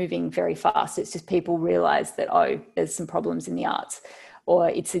necessarily moving very fast. It's just people realize that, oh, there's some problems in the arts, or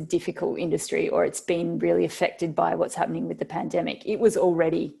it's a difficult industry, or it's been really affected by what's happening with the pandemic. It was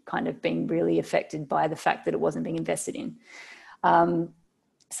already kind of being really affected by the fact that it wasn't being invested in.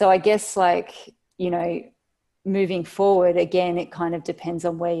 So I guess, like, you know, moving forward, again, it kind of depends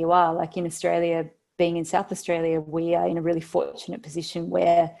on where you are. Like in Australia, being in South Australia, we are in a really fortunate position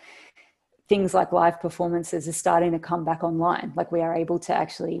where things like live performances are starting to come back online. Like we are able to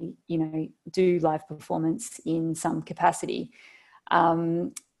actually, you know, do live performance in some capacity.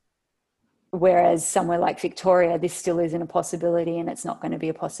 Whereas somewhere like Victoria, this still isn't a possibility, and it's not going to be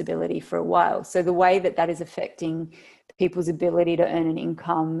a possibility for a while. So the way that is affecting people's ability to earn an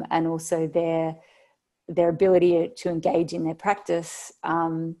income, and also their ability to engage in their practice,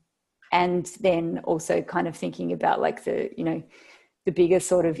 and then also kind of thinking about like the bigger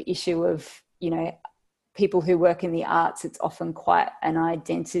sort of issue of, you know, people who work in the arts, it's often quite an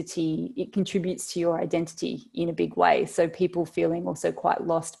identity. It contributes to your identity in a big way. So people feeling also quite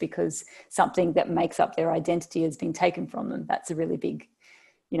lost because something that makes up their identity has been taken from them. That's a really big,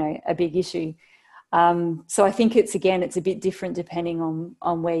 you know, a big issue. So I think it's a bit different depending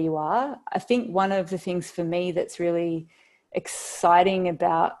on where you are. I think one of the things for me that's really exciting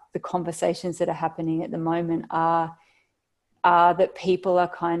about the conversations that are happening at the moment are are that people are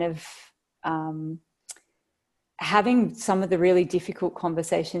kind of having some of the really difficult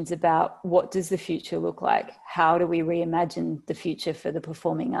conversations about what does the future look like? How do we reimagine the future for the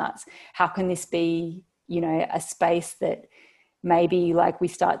performing arts? How can this be, you know, a space that maybe like we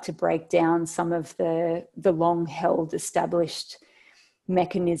start to break down some of the long held established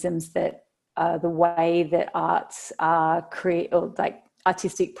mechanisms that the way that arts are or like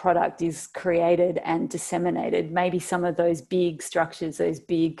artistic product is created and disseminated. Maybe some of those big structures, those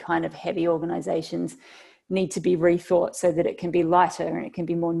big kind of heavy organizations need to be rethought so that it can be lighter and it can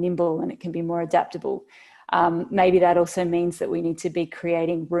be more nimble and it can be more adaptable. Maybe that also means that we need to be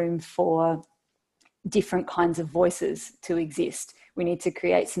creating room for different kinds of voices to exist. We need to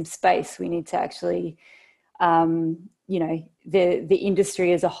create some space. We need to actually, you know, the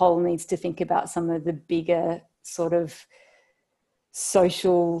industry as a whole needs to think about some of the bigger sort of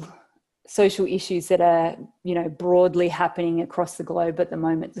social issues that are, you know, broadly happening across the globe at the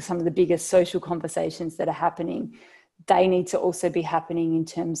moment. Some of the biggest social conversations that are happening, they need to also be happening in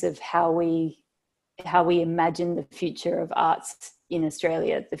terms of how we imagine the future of arts in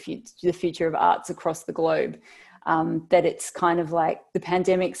Australia, the future of arts across the globe. That it's kind of like the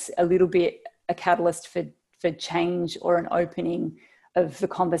pandemic's a little bit a catalyst for change or an opening of the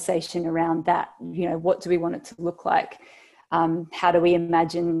conversation around that. You know, what do we want it to look like? How do we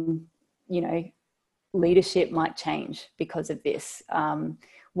imagine, you know, leadership might change because of this?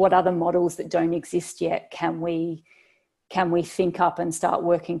 What other models that don't exist yet can we think up and start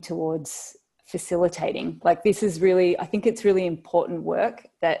working towards facilitating? Like, this is really, I think it's really important work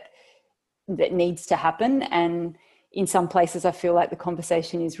that needs to happen. And in some places I feel like the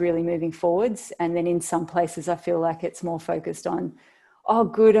conversation is really moving forwards, and then in some places I feel like it's more focused on, oh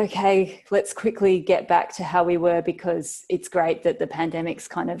good, okay, let's quickly get back to how we were because it's great that the pandemic's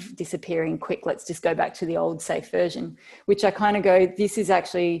kind of disappearing quick, let's just go back to the old safe version. Which I kind of go, this is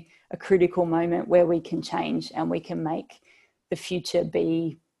actually a critical moment where we can change and we can make the future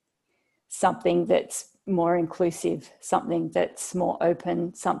be something that's more inclusive, something that's more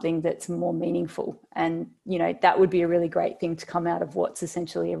open, something that's more meaningful. And, you know, that would be a really great thing to come out of what's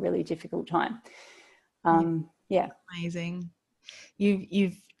essentially a really difficult time. Yeah. Amazing.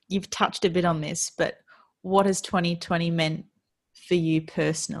 You've touched a bit on this, but what has 2020 meant for you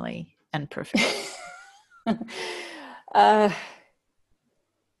personally and professionally?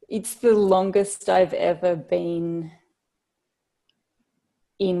 It's the longest I've ever been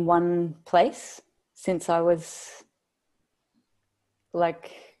in one place since I was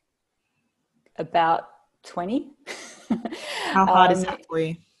like about 20. How hard is that for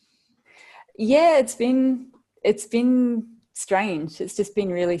you? Yeah, it's been strange. It's just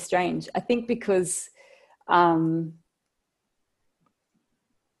been really strange. I think because I've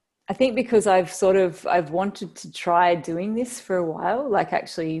wanted to try doing this for a while, like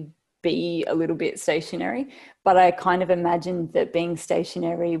actually be a little bit stationary, but I kind of imagined that being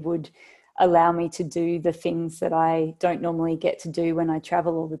stationary would allow me to do the things that I don't normally get to do when I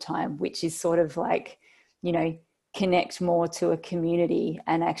travel all the time, which is sort of like, you know, connect more to a community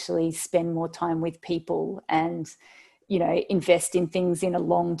and actually spend more time with people and, you know, invest in things in a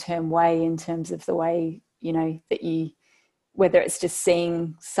long-term way in terms of the way, you know, that you, whether it's just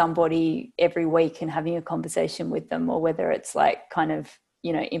seeing somebody every week and having a conversation with them, or whether it's like kind of,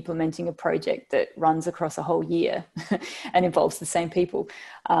 you know, implementing a project that runs across a whole year and involves the same people.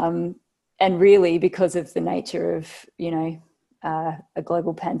 And really, because of the nature of, you know, a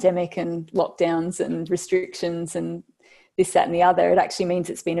global pandemic and lockdowns and restrictions and this, that, and the other, it actually means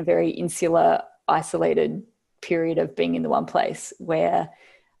it's been a very insular, isolated period of being in the one place where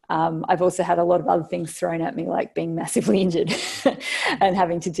I've also had a lot of other things thrown at me, like being massively injured and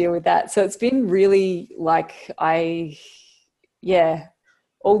having to deal with that. So it's been really like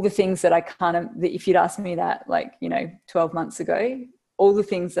all the things that I kind of, if you'd asked me that, like, you know, 12 months ago, all the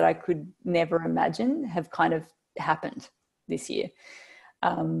things that I could never imagine have kind of happened this year.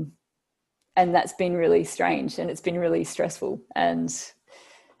 And that's been really strange and it's been really stressful. And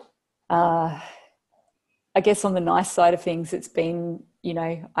I guess on the nice side of things, it's been, you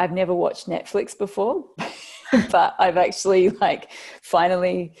know, I've never watched Netflix before, but I've actually like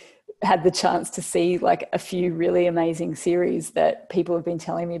finally had the chance to see like a few really amazing series that people have been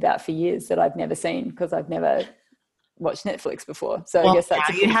telling me about for years that I've never seen because I've never watched Netflix before. So I guess that's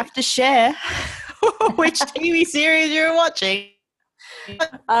now you have to share which TV series you're watching.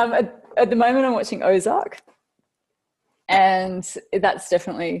 At the moment I'm watching Ozark, and that's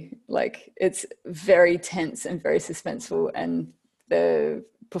definitely like, it's very tense and very suspenseful, and the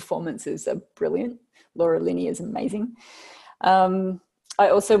performances are brilliant. Laura Linney is amazing. I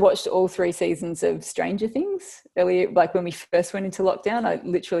also watched all 3 seasons of Stranger Things earlier, like when we first went into lockdown. I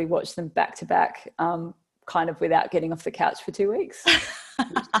literally watched them back to back, kind of without getting off the couch for 2 weeks.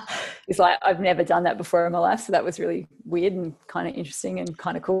 It's like I've never done that before in my life, so that was really weird and kind of interesting and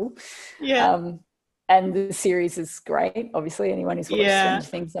kind of cool. Yeah. And the series is great. Obviously, anyone who's watched Stranger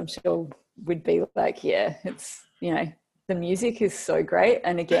Things, I'm sure, would be like, yeah, it's, you know, the music is so great,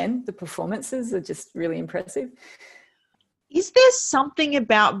 and again, the performances are just really impressive. Is there something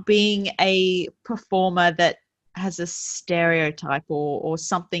about being a performer that has a stereotype or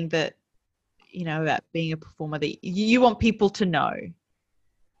something that, you know, about being a performer that you want people to know?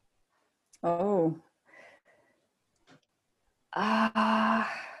 Oh. I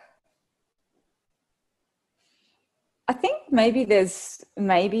think maybe,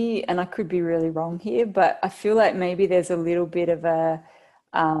 and I could be really wrong here, but I feel like maybe there's a little bit of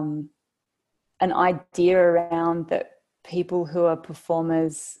an idea around that people who are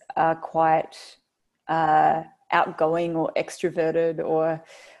performers are quite outgoing or extroverted, or,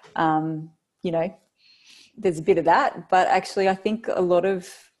 you know, there's a bit of that. But actually, I think a lot of,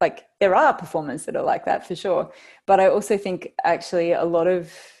 like, there are performers that are like that for sure. But I also think actually a lot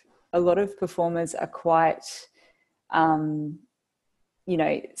of performers are quite, you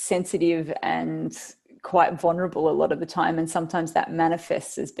know, sensitive and quite vulnerable a lot of the time, and sometimes that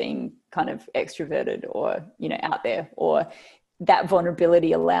manifests as being kind of extroverted or, you know, out there, or that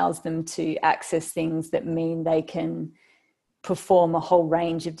vulnerability allows them to access things that mean they can perform a whole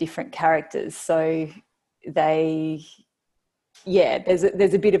range of different characters. So they, yeah,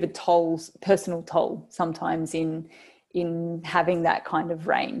 there's a bit of a personal toll sometimes in having that kind of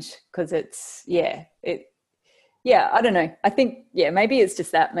range, because it's, I don't know. I think, maybe it's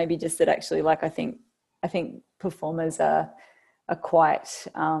just that, actually, like, I think performers are quite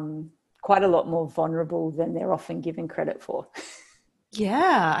a lot more vulnerable than they're often given credit for.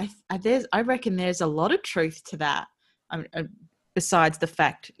 Yeah, I reckon there's a lot of truth to that. Besides the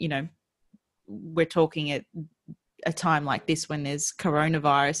fact, you know, we're talking at a time like this when there's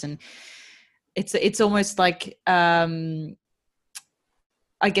coronavirus, and it's almost like, I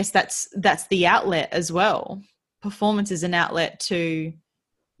guess that's the outlet as well. Performance is an outlet to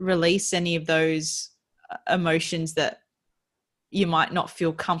release any of those emotions that you might not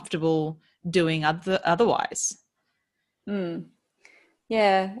feel comfortable doing otherwise.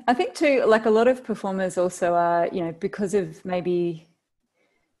 Yeah, I think too, like, a lot of performers also are, you know, because of maybe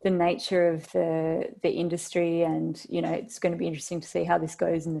the nature of the industry, and, you know, it's going to be interesting to see how this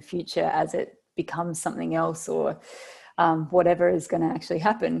goes in the future as it becomes something else, or whatever is going to actually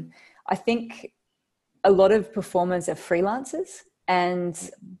happen. I think a lot of performers are freelancers, and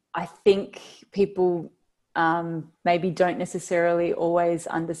I think people maybe don't necessarily always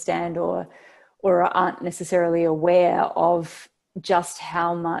understand or aren't necessarily aware of just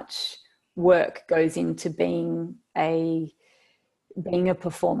how much work goes into being a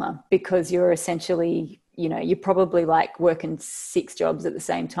performer, because you're essentially, you know, you're probably like working 6 jobs at the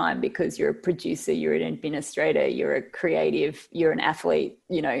same time, because you're a producer, you're an administrator, you're a creative, you're an athlete,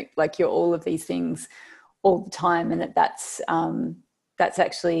 you know, like, you're all of these things all the time. And that's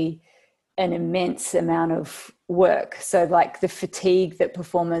actually an immense amount of work. So, like, the fatigue that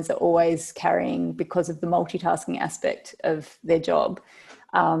performers are always carrying because of the multitasking aspect of their job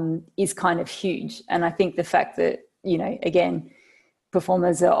is kind of huge. And I think the fact that, you know, again,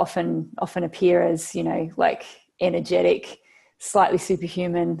 performers are often appear as, you know, like, energetic, slightly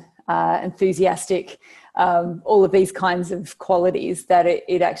superhuman, enthusiastic, all of these kinds of qualities, that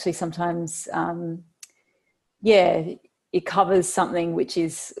it actually sometimes, it covers something which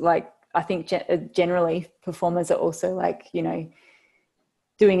is, like, I think generally performers are also, like, you know,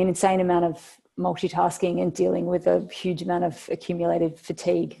 doing an insane amount of multitasking and dealing with a huge amount of accumulated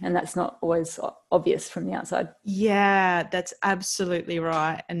fatigue, and that's not always obvious from the outside. Yeah, that's absolutely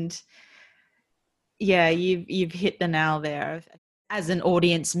right. And yeah, you've hit the nail there. As an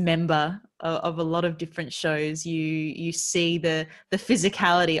audience member of a lot of different shows, you see the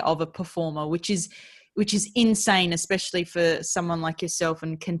physicality of a performer, which is insane, especially for someone like yourself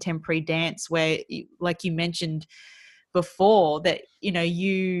in contemporary dance, where, like you mentioned before, that, you know,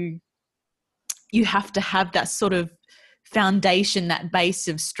 you have to have that sort of foundation, that base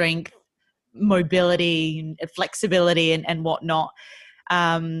of strength, mobility, and flexibility, and whatnot.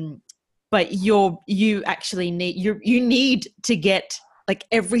 But you actually need you need to get, like,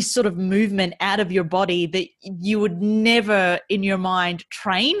 every sort of movement out of your body that you would never in your mind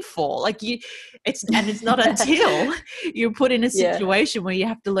train for. Like, it's not until you're put in a situation where you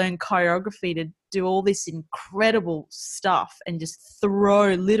have to learn choreography to do all this incredible stuff and just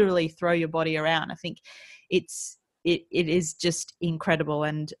literally throw your body around. I think it's it is just incredible.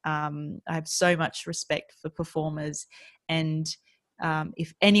 And I have so much respect for performers. And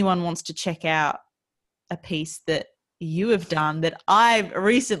if anyone wants to check out a piece that you have done that I've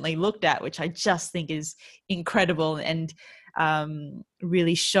recently looked at, which I just think is incredible and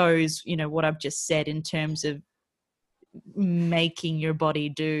really shows, what I've just said in terms of making your body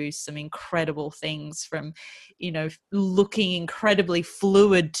do some incredible things, from, looking incredibly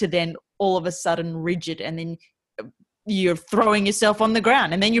fluid to then all of a sudden rigid, and then you're throwing yourself on the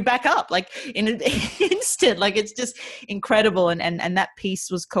ground and then you're back up like in an instant. Like, it's just incredible. And that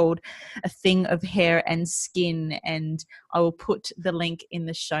piece was called A Thing of Hair and Skin, and I will put the link in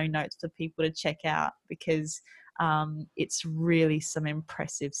the show notes for people to check out, because it's really some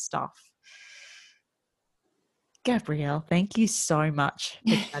impressive stuff. Gabrielle, thank you so much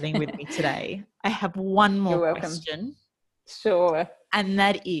for chatting with me today. I have one more question. Sure. And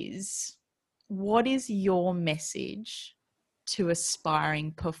that is, what is your message to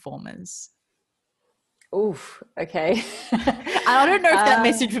aspiring performers? Oof, okay. I don't know if that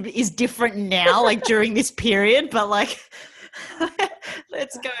message is different now, like during this period, but like,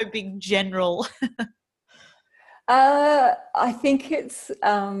 let's go big general. I think it's,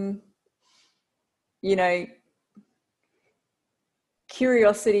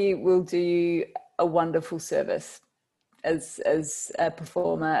 curiosity will do you a wonderful service as a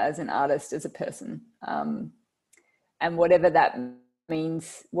performer, as an artist, as a person. And whatever that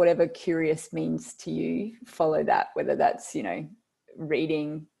means, whatever curious means to you, follow that, whether that's,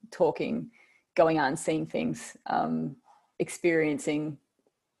 reading, talking, going out and seeing things, experiencing,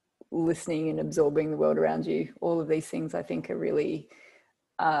 listening and absorbing the world around you. All of these things I think are really,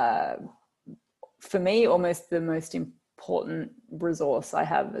 for me, almost the most important resource I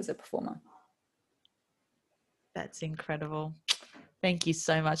have as a performer. That's incredible. Thank you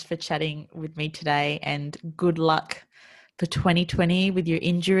so much for chatting with me today, and good luck for 2020 with your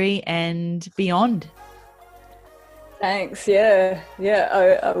injury and beyond. Thanks. Yeah.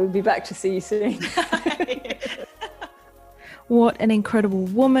 I will be back to see you soon. What an incredible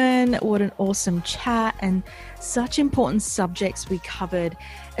woman. What an awesome chat, and such important subjects we covered,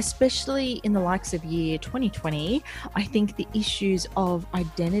 especially in the likes of year 2020. I think the issues of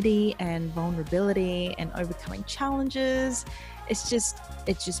identity and vulnerability and overcoming challenges, it's just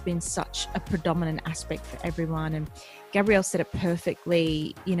been such a predominant aspect for everyone. And Gabrielle said it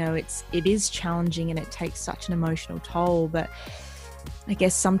perfectly. It is challenging and it takes such an emotional toll, but I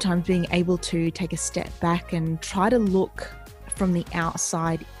guess sometimes being able to take a step back and try to look from the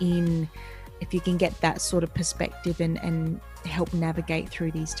outside in, if you can get that sort of perspective and help navigate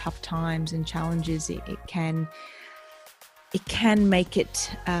through these tough times and challenges, it can make it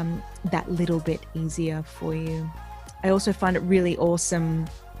that little bit easier for you. I also find it really awesome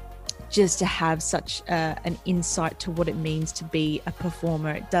just to have such an insight to what it means to be a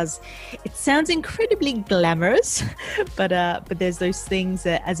performer. It sounds incredibly glamorous, but there's those things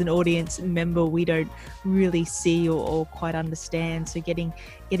that as an audience member we don't really see or quite understand. So getting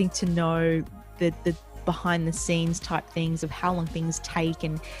to know the behind the scenes type things of how long things take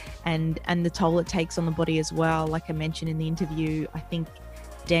and the toll it takes on the body as well. Like I mentioned in the interview, I think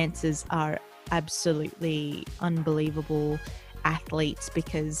dancers are absolutely unbelievable athletes,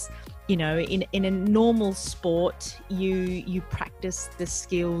 because in a normal sport you practice the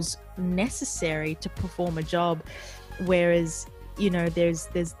skills necessary to perform a job, whereas there's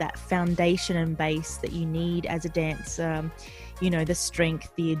that foundation and base that you need as a dancer, the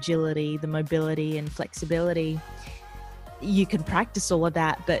strength, the agility, the mobility and flexibility. You can practice all of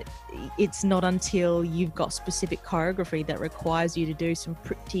that, but it's not until you've got specific choreography that requires you to do some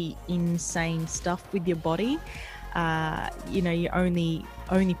pretty insane stuff with your body. You're only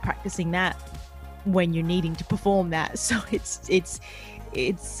practicing that when you're needing to perform that. So it's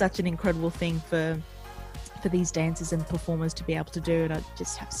such an incredible thing for these dancers and performers to be able to do, and I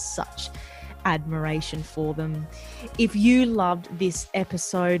just have such admiration for them. If you loved this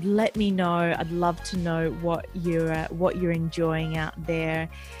episode, let me know. I'd love to know what you're enjoying out there.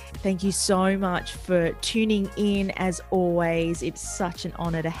 Thank you so much for tuning in. As always, it's such an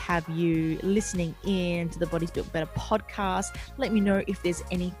honor to have you listening in to the Bodies Built Better podcast. Let me know if there's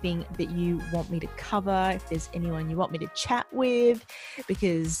anything that you want me to cover, if there's anyone you want me to chat with,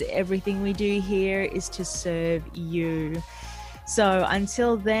 because everything we do here is to serve you. So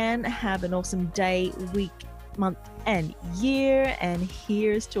until then, have an awesome day, week, month, and year. And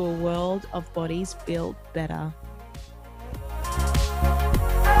here's to a world of bodies built better.